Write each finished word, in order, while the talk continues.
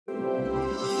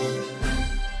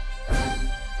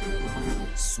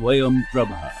Swayam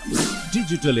Prabha.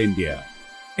 Digital India.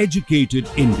 Educated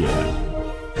India.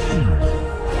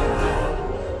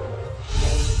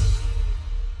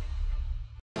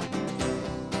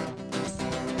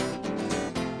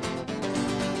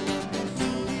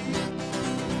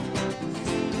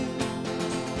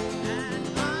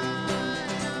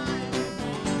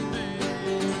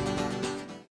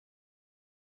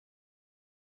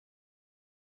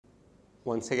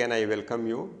 Once again, I welcome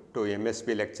you to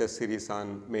MSB lecture series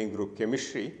on main group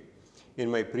chemistry. In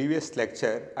my previous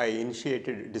lecture, I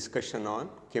initiated discussion on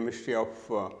chemistry of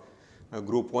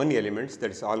group 1 elements,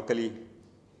 that is alkali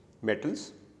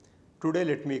metals. Today,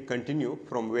 let me continue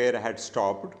from where I had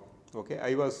stopped. Okay,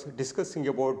 I was discussing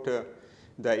about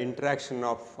the interaction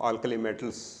of alkali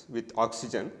metals with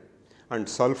oxygen and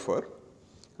sulfur.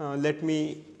 Let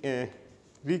me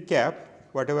recap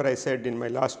whatever I said in my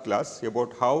last class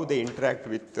about how they interact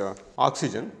with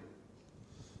oxygen,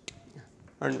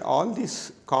 and all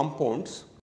these compounds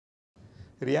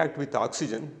react with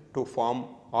oxygen to form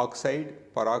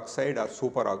oxide, peroxide or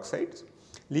superoxides.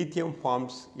 Lithium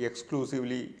forms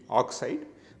exclusively oxide,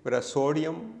 whereas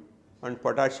sodium and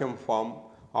potassium form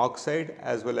oxide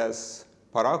as well as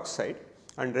peroxide,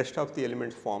 and rest of the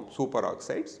elements form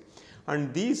superoxides.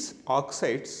 And these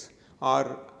oxides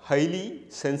are highly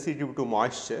sensitive to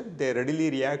moisture. They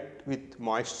readily react with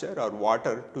moisture or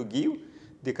water to give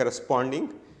the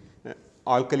corresponding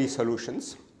alkali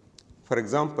solutions. For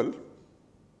example,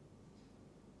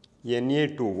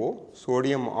 Na2O,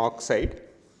 sodium oxide,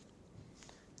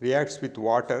 reacts with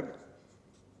water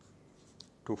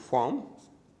to form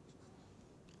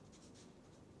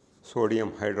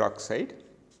sodium hydroxide.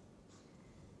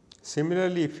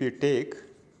 Similarly, if you take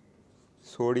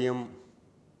sodium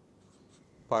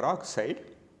peroxide,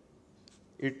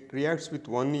 it reacts with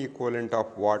one equivalent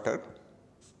of water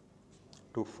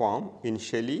to form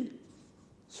initially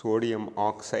sodium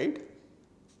oxide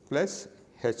plus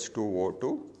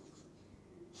H2O2.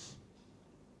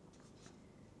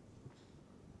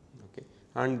 Okay.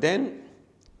 And then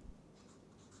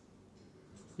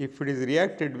if it is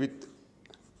reacted with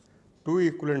two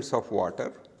equivalents of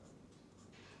water,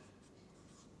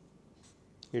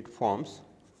 it forms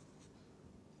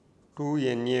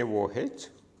 2NaOH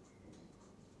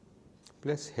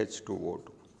plus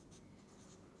H2O2.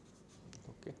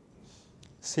 Okay.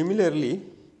 Similarly,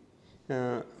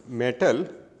 metal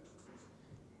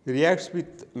reacts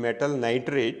with metal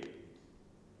nitrate,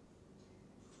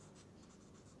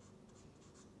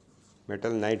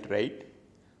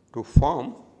 to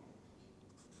form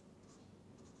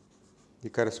the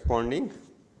corresponding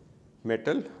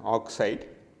metal oxide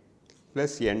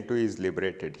plus N2 is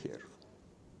liberated here.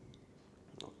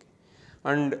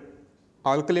 And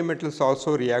alkali metals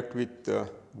also react with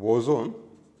ozone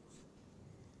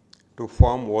to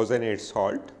form ozonate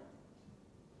salt.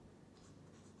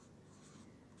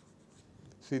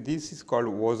 See, this is called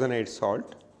ozonate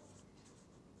salt.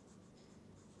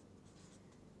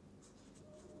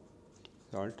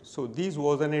 So, these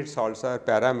ozonate salts are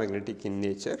paramagnetic in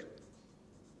nature.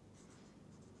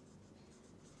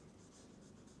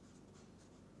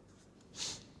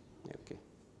 Okay.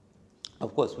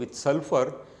 Of course, with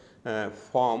sulfur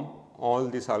form all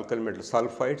these alkali metal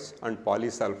sulfides and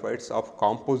polysulfides of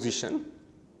composition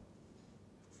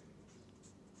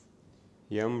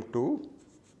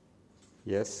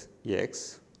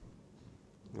M2SX.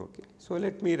 Okay. So,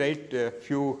 let me write a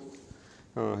few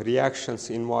reactions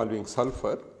involving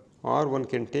sulfur, or one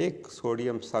can take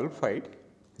sodium sulfide,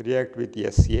 react with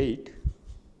S8.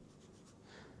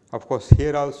 Of course,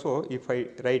 here also if I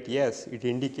write S, it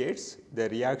indicates the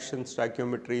reaction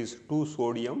stoichiometry is 2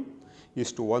 sodium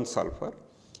is to 1 sulfur.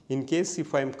 In case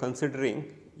if I am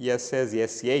considering S as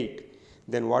S8,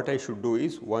 then what I should do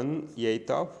is 1/8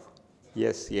 of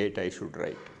S8 I should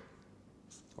write,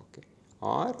 okay,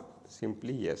 or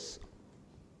simply S.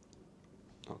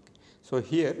 Okay. So,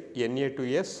 here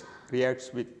Na2S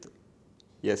reacts with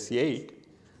S8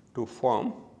 to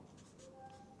form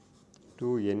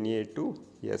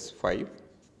 2Na2S5.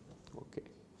 Okay.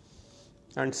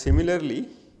 And similarly,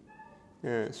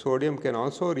 sodium can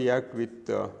also react with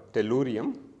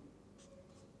tellurium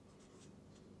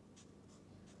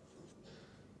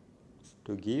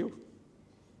to give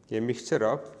a mixture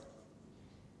of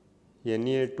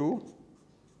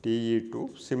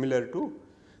Na2Te2 similar to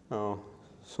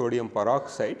sodium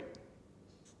peroxide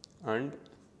and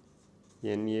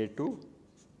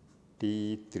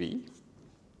Na2Te3.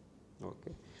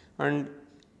 Okay. And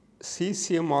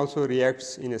cesium also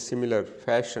reacts in a similar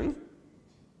fashion.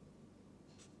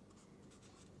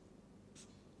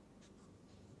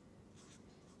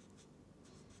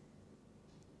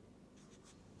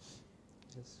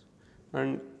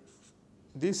 and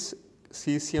this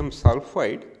cesium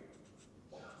sulfide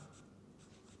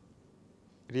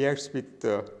reacts with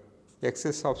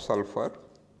excess of sulfur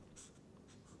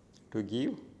to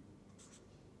give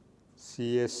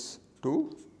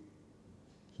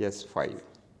CS2S5,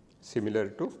 similar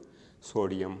to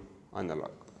sodium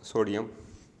analog, sodium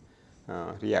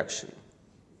reaction.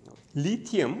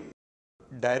 Lithium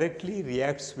directly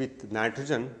reacts with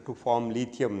nitrogen to form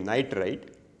lithium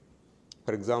nitride.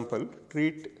 For example,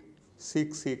 treat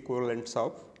 6 equivalents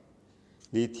of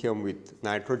lithium with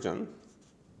nitrogen,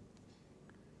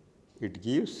 it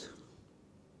gives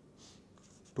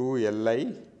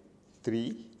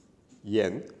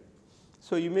 2Li3N.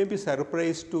 So, you may be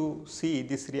surprised to see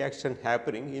this reaction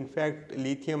happening. In fact,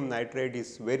 lithium nitride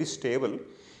is very stable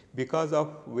because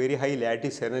of very high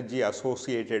lattice energy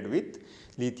associated with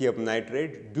lithium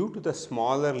nitride due to the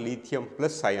smaller lithium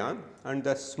plus ion and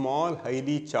the small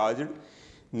highly charged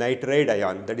nitride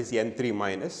ion, that is N3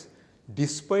 minus,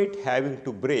 despite having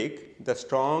to break the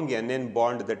strong NN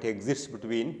bond that exists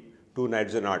between two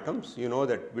nitrogen atoms. You know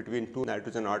that between two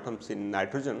nitrogen atoms in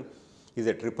nitrogen is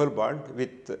a triple bond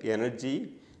with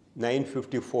energy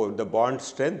 954. The bond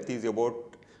strength is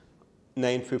about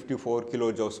 954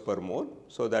 kilojoules per mole.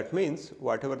 So, that means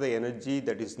whatever the energy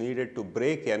that is needed to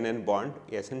break NN bond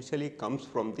essentially comes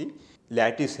from the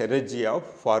lattice energy of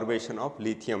formation of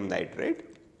lithium nitride.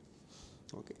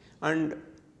 Okay. And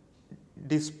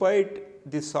despite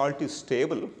this salt is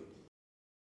stable,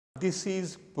 this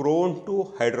is prone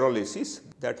to hydrolysis.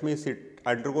 That means it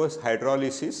undergoes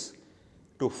hydrolysis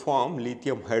to form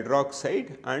lithium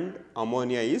hydroxide and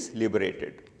ammonia is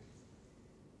liberated.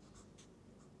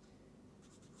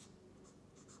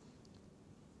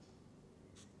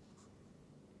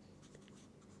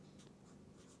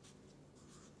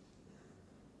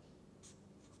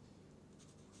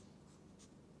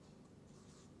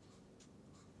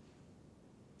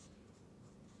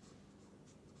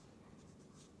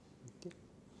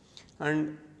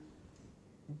 And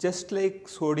just like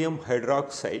sodium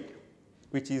hydroxide,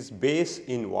 which is base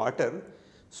in water,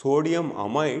 sodium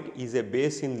amide is a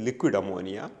base in liquid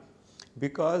ammonia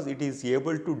because it is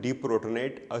able to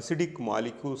deprotonate acidic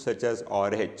molecules such as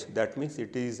RH. That means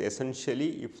it is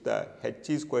essentially, if the H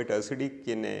is quite acidic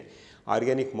in a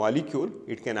organic molecule,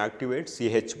 it can activate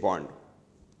CH bond.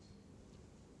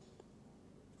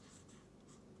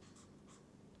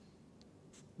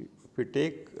 If we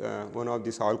take one of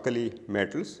these alkali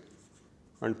metals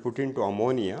and put into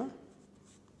ammonia,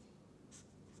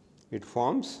 it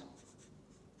forms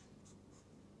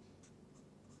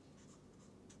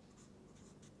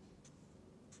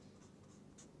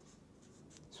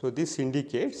so this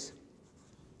indicates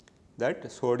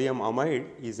that sodium amide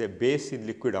is a base in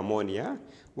liquid ammonia.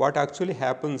 What actually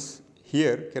happens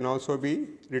here can also be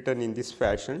written in this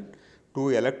fashion: 2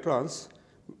 electrons,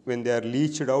 when they are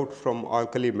leached out from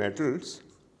alkali metals,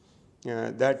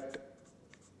 that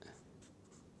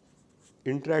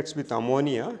interacts with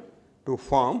ammonia to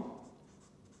form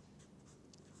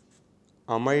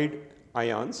amide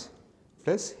ions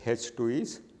plus H2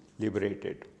 is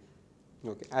liberated.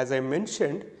 Okay. As I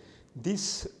mentioned,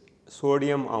 this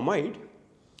sodium amide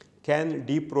can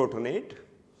deprotonate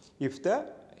if the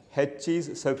H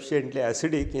is sufficiently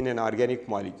acidic in an organic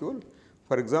molecule.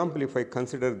 For example, if I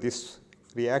consider this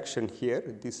reaction here,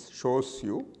 this shows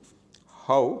you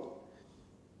how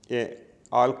a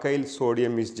alkyl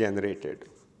sodium is generated.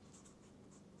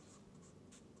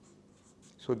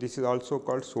 So, this is also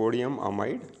called sodium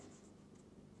amide.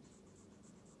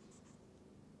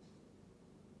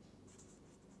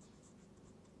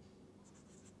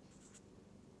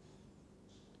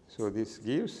 So, this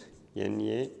gives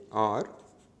NaR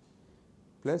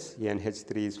plus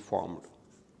NH3 is formed.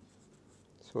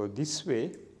 So, this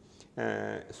way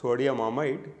sodium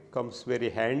amide comes very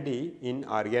handy in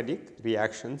organic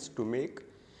reactions to make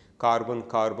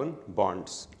carbon-carbon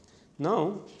bonds.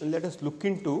 Now, let us look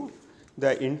into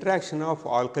the interaction of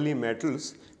alkali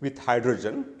metals with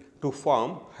hydrogen to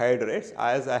form hydrates.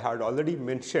 As I had already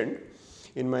mentioned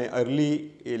in my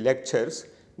early lectures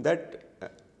that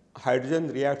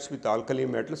hydrogen reacts with alkali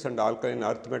metals and alkaline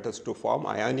earth metals to form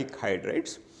ionic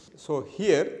hydrates. So,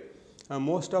 here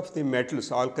most of the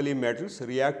metals, alkali metals,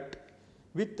 react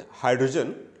with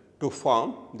hydrogen to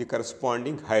form the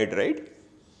corresponding hydride.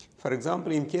 For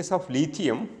example, in case of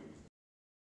lithium,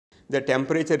 the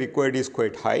temperature required is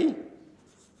quite high.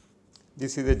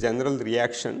 This is a general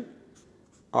reaction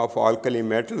of alkali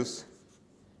metals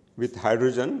with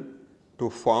hydrogen to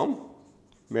form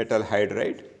metal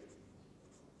hydride.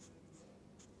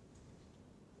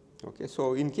 Okay.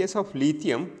 So, in case of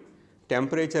lithium,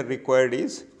 temperature required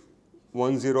is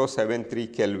 1073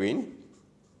 Kelvin.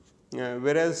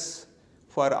 whereas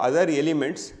for other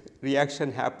elements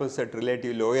reaction happens at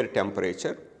relatively lower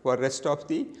temperature. For rest of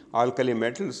the alkali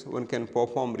metals one can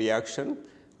perform reaction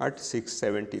at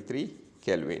 673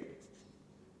 Kelvin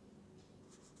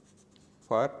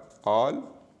for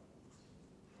all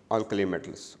alkali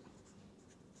metals.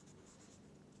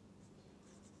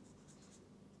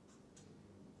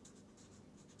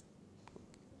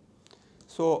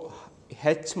 So,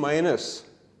 H minus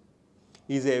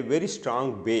is a very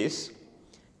strong base,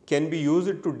 can be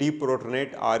used to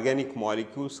deprotonate organic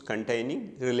molecules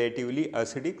containing relatively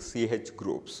acidic CH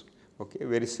groups, okay,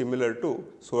 very similar to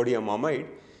sodium amide.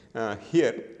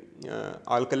 Here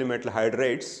alkali metal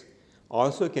hydrides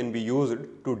also can be used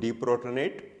to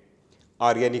deprotonate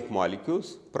organic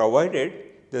molecules provided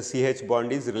the CH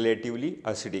bond is relatively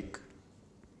acidic.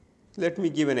 Let me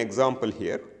give an example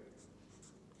here.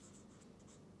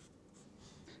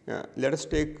 Let us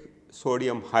take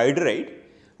sodium hydride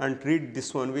and treat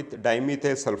this one with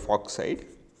dimethyl sulfoxide.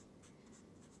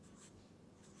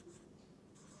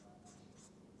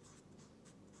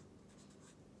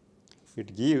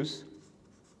 It gives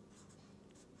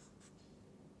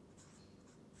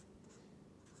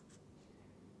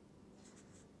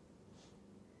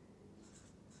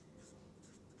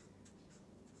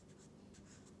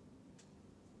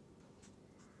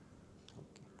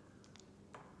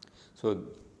so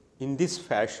in this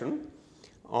fashion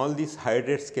all these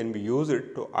hydrates can be used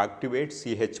to activate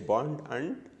CH bond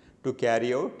and to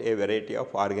carry out a variety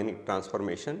of organic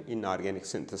transformation in organic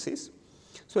synthesis.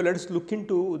 So, let us look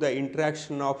into the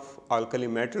interaction of alkali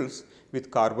metals with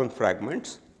carbon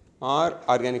fragments or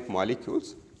organic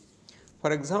molecules.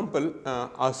 For example,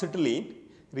 acetylene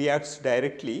reacts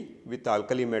directly with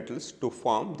alkali metals to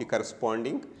form the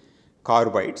corresponding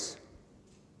carbides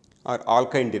or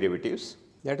alkyne derivatives.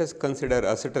 Let us consider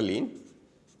acetylene.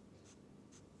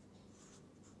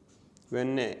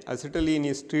 When acetylene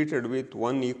is treated with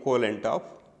one equivalent of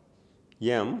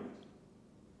M,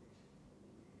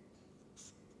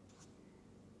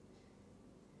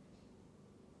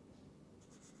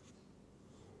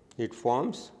 it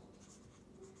forms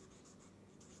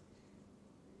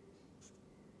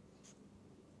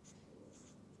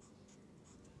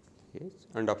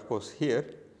and of course here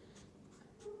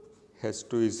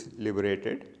H2 is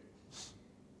liberated,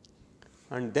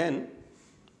 and then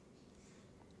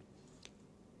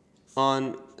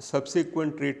on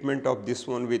subsequent treatment of this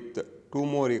one with two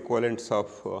more equivalents of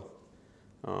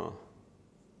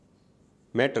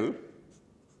metal,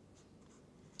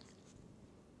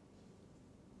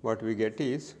 what we get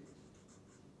is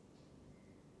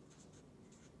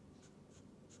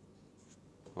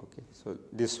okay. So,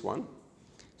 this one.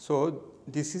 So,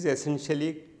 this is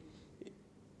essentially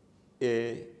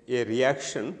a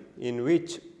reaction in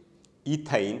which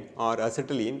ethane or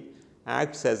acetylene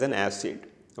acts as an acid.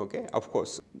 Okay. Of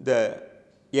course, the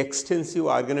extensive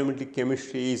organometallic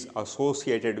chemistry is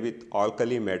associated with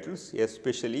alkali metals,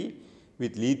 especially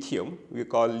with lithium. We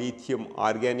call lithium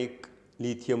organic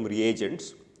lithium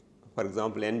reagents. For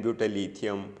example, N-butyl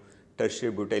lithium,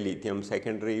 tertiary butyl lithium,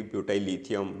 secondary butyl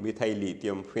lithium, methyl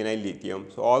lithium, phenyl lithium.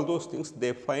 So, all those things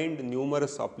they find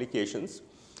numerous applications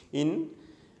in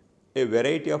a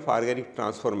variety of organic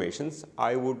transformations.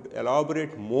 I would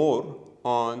elaborate more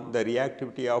on the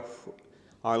reactivity of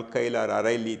alkyl or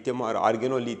aryl lithium or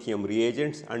organolithium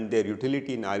reagents and their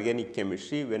utility in organic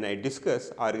chemistry when I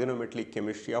discuss organometallic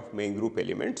chemistry of main group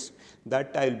elements.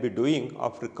 That I will be doing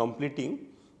after completing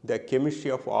the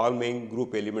chemistry of all main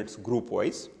group elements group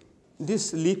wise.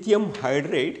 This lithium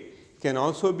hydride can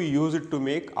also be used to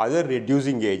make other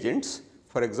reducing agents.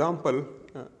 For example,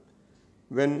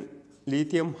 when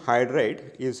lithium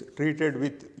hydride is treated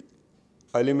with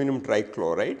aluminum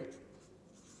trichloride,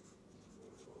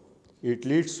 it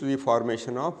leads to the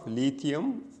formation of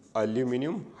lithium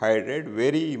aluminum hydride,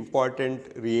 very important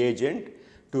reagent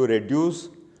to reduce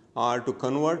or to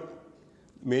convert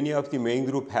many of the main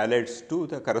group halides to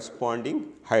the corresponding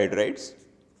hydrides.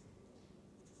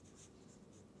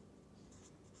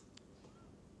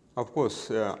 Of course,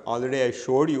 already I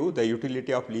showed you the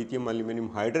utility of lithium aluminum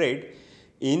hydride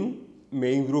in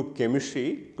main group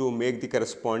chemistry to make the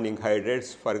corresponding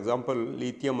hydrides. For example,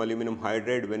 lithium aluminum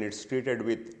hydride when it is treated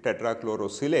with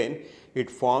tetrachlorosilane, it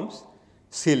forms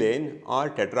silane or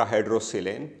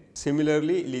tetrahydrosilane.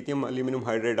 Similarly, lithium aluminum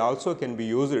hydride also can be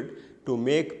used to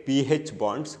make pH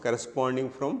bonds corresponding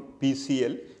from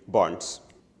PCl bonds.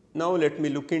 Now, let me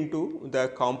look into the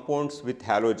compounds with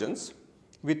halogens.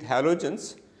 With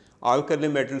halogens, alkali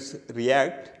metals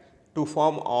react to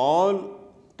form all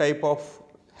type of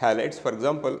halides. For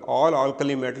example, all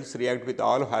alkali metals react with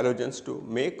all halogens to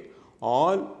make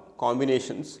all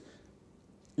combinations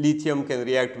lithium can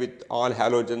react with all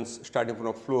halogens starting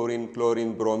from fluorine,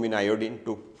 chlorine, bromine, iodine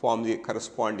to form the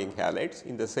corresponding halides.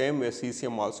 In the same way,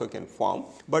 cesium also can form,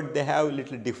 but they have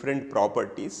little different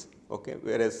properties, okay,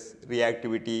 whereas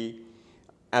reactivity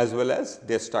as well as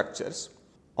their structures.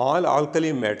 All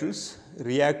alkali metals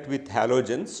react with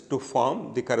halogens to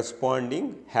form the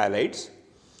corresponding halides,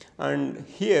 and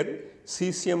here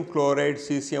cesium chloride,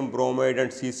 cesium bromide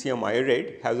and cesium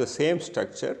iodide have the same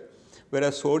structure,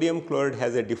 whereas sodium chloride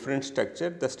has a different structure.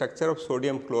 The structure of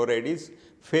sodium chloride is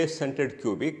face centered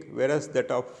cubic, whereas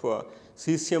that of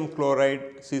cesium chloride,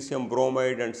 cesium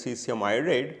bromide and cesium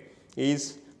iodide is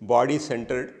body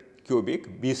centered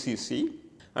cubic, BCC.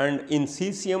 And in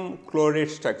cesium chloride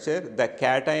structure, the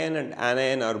cation and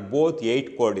anion are both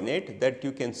 8 coordinate, that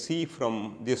you can see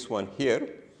from this one here.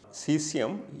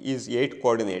 Cesium is 8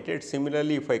 coordinated.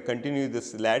 Similarly, if I continue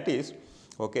this lattice,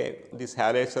 okay, these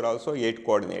halides are also 8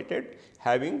 coordinated,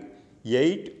 having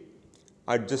 8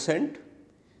 adjacent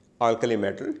alkali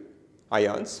metal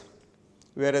ions,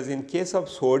 whereas in case of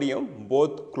sodium,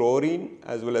 both chlorine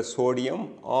as well as sodium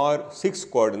are 6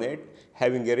 coordinate,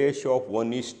 having a ratio of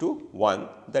 1:1,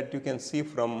 that you can see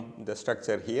from the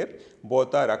structure here.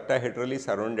 Both are octahedrally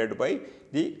surrounded by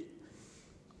the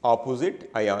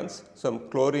opposite ions. Some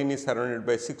chlorine is surrounded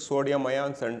by 6 sodium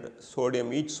ions, and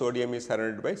each sodium is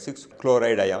surrounded by 6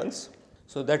 chloride ions.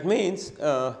 So, that means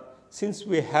since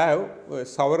we have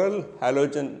several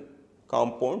halogen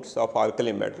compounds of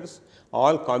alkali metals,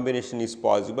 all combination is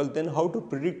possible, then how to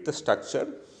predict the structure?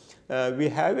 We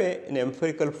have an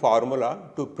empirical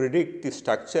formula to predict the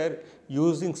structure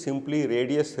using simply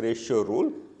radius ratio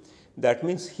rule. That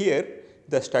means here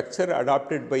the structure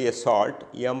adopted by a salt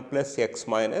M plus X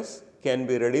minus can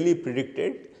be readily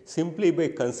predicted simply by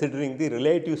considering the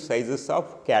relative sizes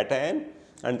of cation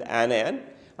and anion,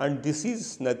 and this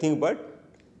is nothing but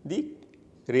the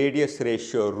radius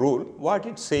ratio rule. What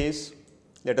it says,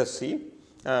 let us see.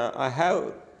 I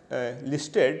have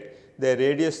listed the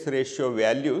radius ratio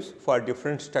values for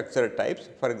different structure types.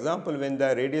 For example, when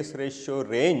the radius ratio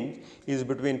range is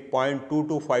between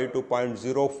 0.225 to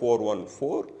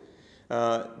 0.0414,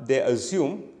 they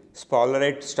assume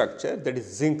sphalerite structure, that is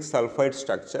zinc sulfide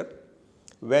structure.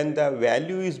 When the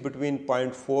value is between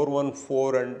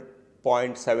 0.414 and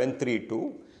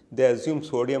 0.732, they assume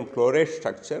sodium chloride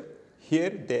structure. Here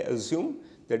they assume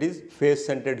that is face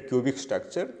centered cubic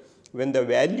structure. When the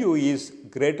value is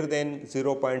greater than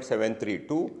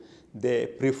 0.732, they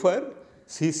prefer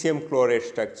cesium chloride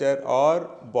structure or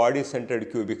body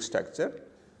centered cubic structure.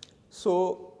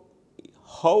 So,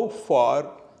 how far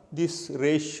this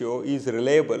ratio is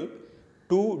reliable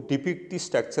to depict the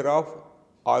structure of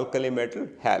alkali metal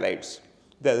halides?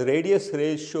 The radius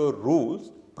ratio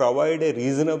rules provide a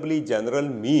reasonably general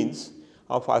means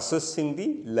of assessing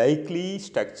the likely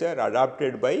structure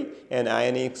adopted by an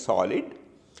ionic solid.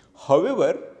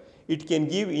 However, it can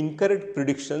give incorrect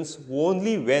predictions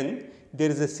only when there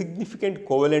is a significant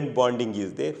covalent bonding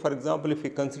is there. For example, if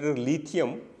we consider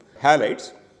lithium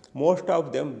halides, most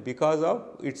of them, because of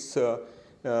its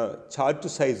charge to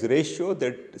size ratio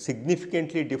that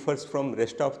significantly differs from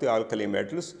rest of the alkali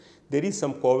metals, there is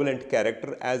some covalent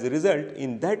character. As a result,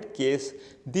 in that case,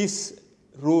 this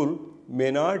rule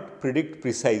may not predict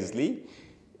precisely,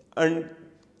 and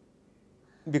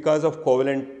because of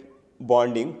covalent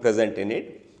bonding present in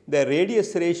it, the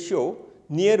radius ratio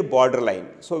near borderline.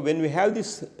 So, when we have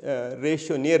this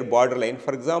ratio near borderline,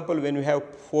 for example, when we have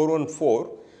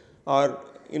 414, or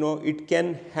it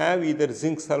can have either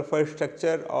zinc sulfide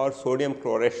structure or sodium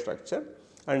chloride structure,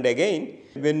 and again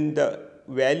when the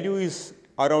value is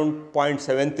around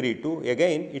 0.732,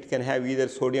 again it can have either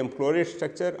sodium chloride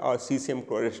structure or cesium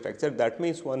chloride structure. That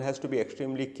means one has to be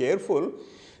extremely careful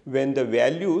when the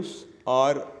values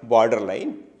are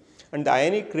borderline and the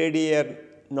ionic radii are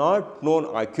not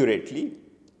known accurately.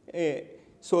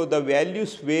 So, the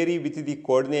values vary with the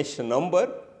coordination number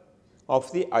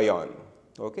of the ion.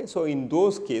 Okay. So, in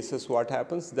those cases what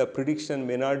happens, the prediction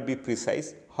may not be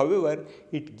precise. However,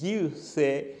 it gives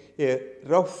a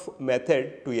rough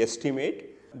method to estimate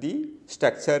the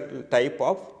structure type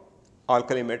of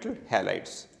alkali metal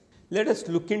halides. Let us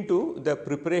look into the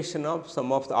preparation of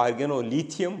some of the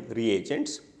organolithium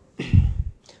reagents.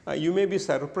 You may be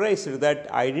surprised that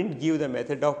I did not give the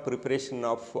method of preparation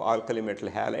of alkali metal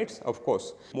halides. Of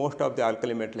course, most of the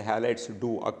alkali metal halides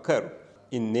do occur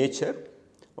in nature.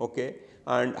 Okay.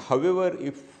 And however,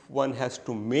 if one has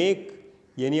to make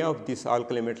any of this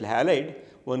alkali metal halide,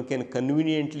 one can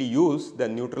conveniently use the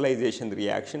neutralization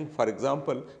reaction. For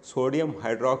example, sodium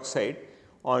hydroxide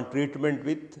on treatment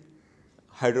with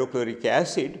hydrochloric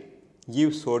acid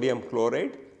gives sodium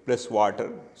chloride plus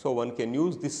water. So, one can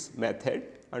use this method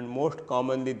and most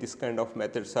commonly this kind of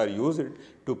methods are used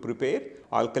to prepare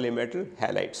alkali metal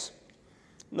halides.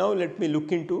 Now, let me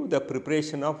look into the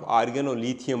preparation of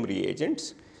organolithium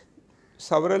reagents.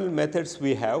 Several methods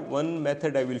we have, one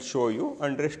method I will show you,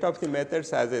 and rest of the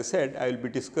methods, as I said, I will be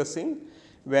discussing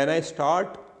when I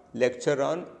start lecture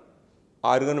on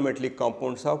organometallic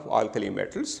compounds of alkali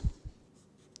metals.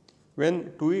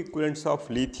 When two equivalents of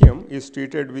lithium is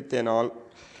treated with an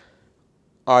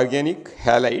organic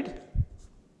halide,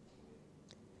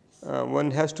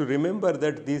 one has to remember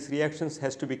that these reactions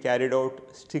has to be carried out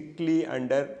strictly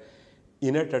under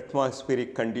inert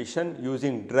atmospheric condition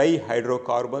using dry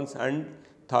hydrocarbons and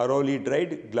thoroughly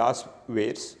dried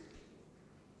glasswares.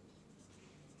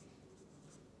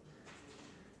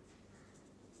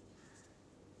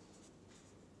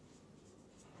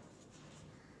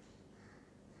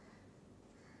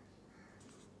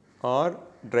 Or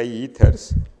dry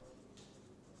ethers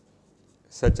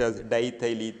such as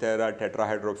diethyl ether or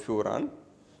tetrahydrofuran,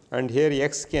 and here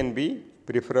X can be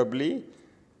preferably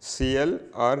Cl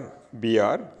or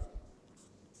Br.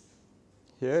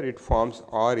 Here it forms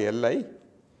RLi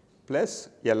plus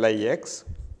LiX.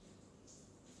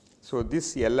 So,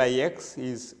 this LiX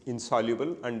is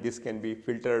insoluble and this can be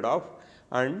filtered off,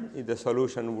 and the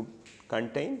solution would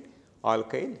contain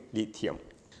alkyl lithium.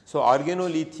 So,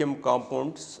 organolithium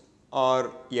compounds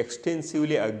are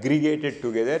extensively aggregated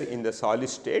together in the solid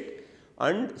state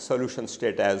and solution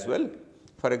state as well.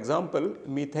 For example,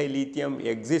 methyl lithium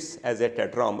exists as a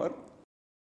tetramer.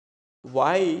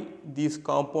 Why these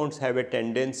compounds have a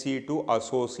tendency to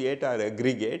associate or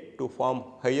aggregate to form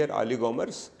higher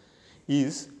oligomers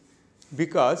is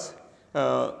because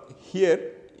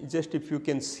here just if you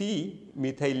can see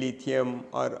methyl lithium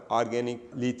or organic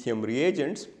lithium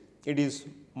reagents, it is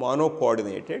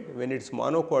monocoordinated. When it is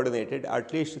monocoordinated,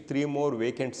 at least 3 more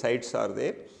vacant sites are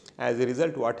there. As a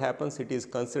result, what happens, it is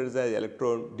considered as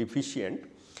electron deficient.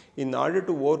 In order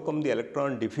to overcome the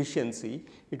electron deficiency,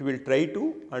 it will try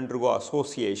to undergo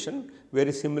association,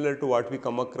 very similar to what we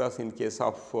come across in case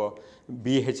of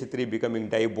BH3 becoming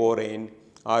diborane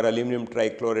or aluminum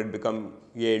trichloride become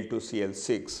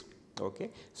Al2Cl6. Okay.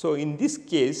 So, in this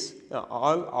case,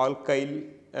 all alkyl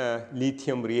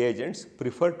lithium reagents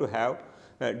prefer to have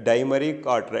dimeric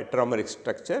or tetrameric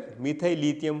structure. Methyl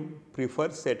lithium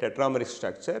prefers a tetrameric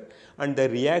structure, and the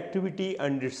reactivity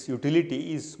and its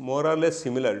utility is more or less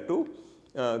similar to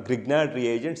Grignard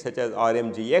reagents such as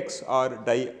RMGX or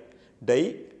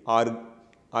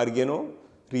di-organo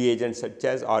reagents such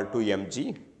as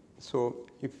R2Mg. So,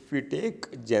 if we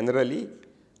take generally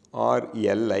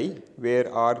RLi,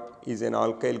 where R is an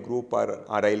alkyl group or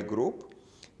aryl group,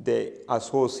 they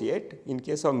associate. In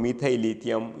case of methyl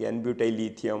lithium, N-butyl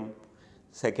lithium,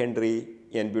 secondary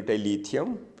N-butyl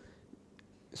lithium.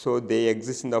 So, they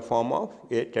exist in the form of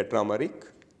a tetrameric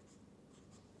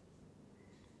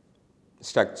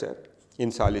structure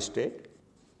in solid state.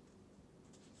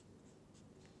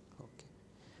 Okay.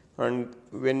 And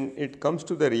when it comes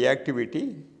to the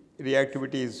reactivity,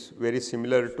 reactivity is very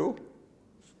similar to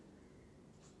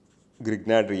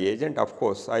Grignard reagent. Of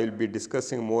course, I will be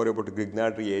discussing more about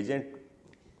Grignard reagent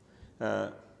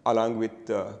along with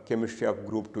the chemistry of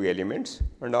group 2 elements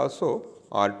and also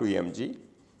R2Mg.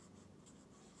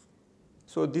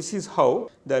 So, this is how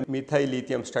the methyl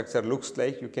lithium structure looks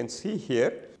like. You can see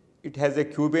here it has a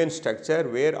cubane structure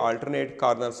where alternate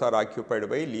corners are occupied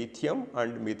by lithium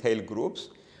and methyl groups,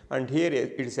 and here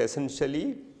it is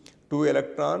essentially 2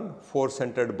 electron 4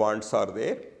 centered bonds are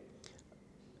there.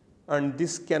 And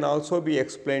this can also be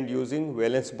explained using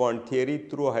valence bond theory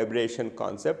through hybridization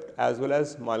concept as well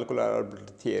as molecular orbital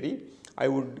theory. I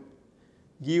would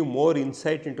give more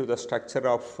insight into the structure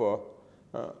of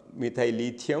methyl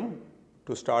lithium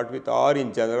to start with, or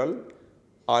in general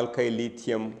alkyl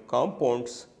lithium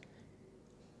compounds,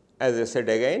 as I said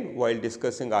again while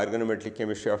discussing organometallic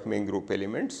chemistry of main group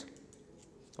elements.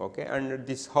 Okay. And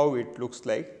this how it looks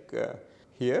like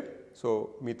here.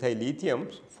 So, methyl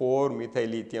lithiums, 4 methyl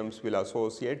lithiums will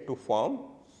associate to form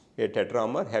a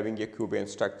tetramer having a cubane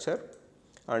structure,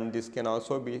 and this can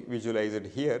also be visualized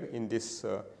here in this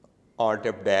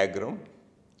RTEP diagram.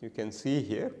 You can see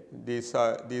here these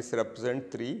represent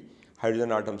 3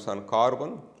 hydrogen atoms on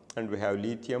carbon, and we have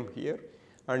lithium here,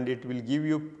 and it will give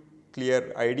you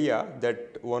clear idea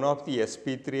that one of the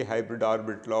sp3 hybrid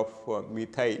orbital of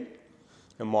methyl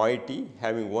moiety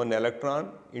having 1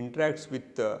 electron interacts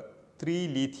with 3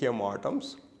 lithium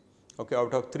atoms. Okay,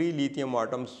 out of 3 lithium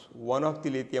atoms, one of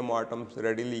the lithium atoms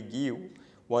readily give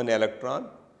 1 electron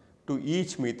to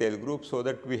each methyl group, so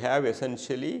that we have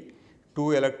essentially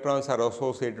 2 electrons are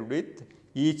associated with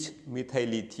each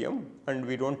methylithium, and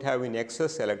we do not have in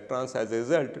excess electrons. As a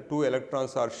result, 2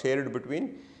 electrons are shared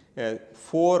between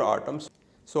 4 atoms.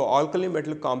 So, alkali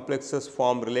metal complexes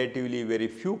form relatively very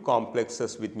few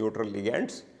complexes with neutral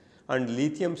ligands, and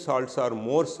lithium salts are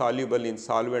more soluble in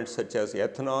solvents such as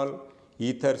ethanol,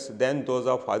 ethers than those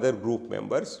of other group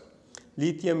members.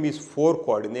 Lithium is 4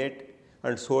 coordinate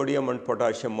and sodium and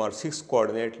potassium are 6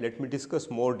 coordinate. Let me discuss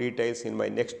more details in my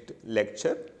next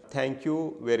lecture. Thank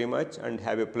you very much and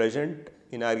have a pleasant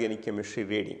inorganic chemistry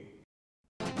reading.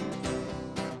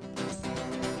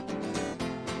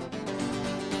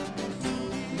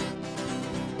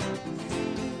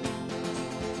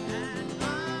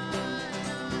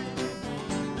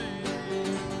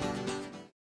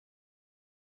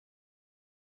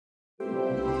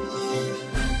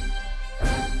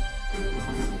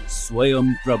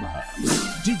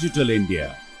 SwayamPrabha. Digital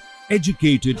India.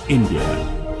 Educated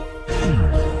India.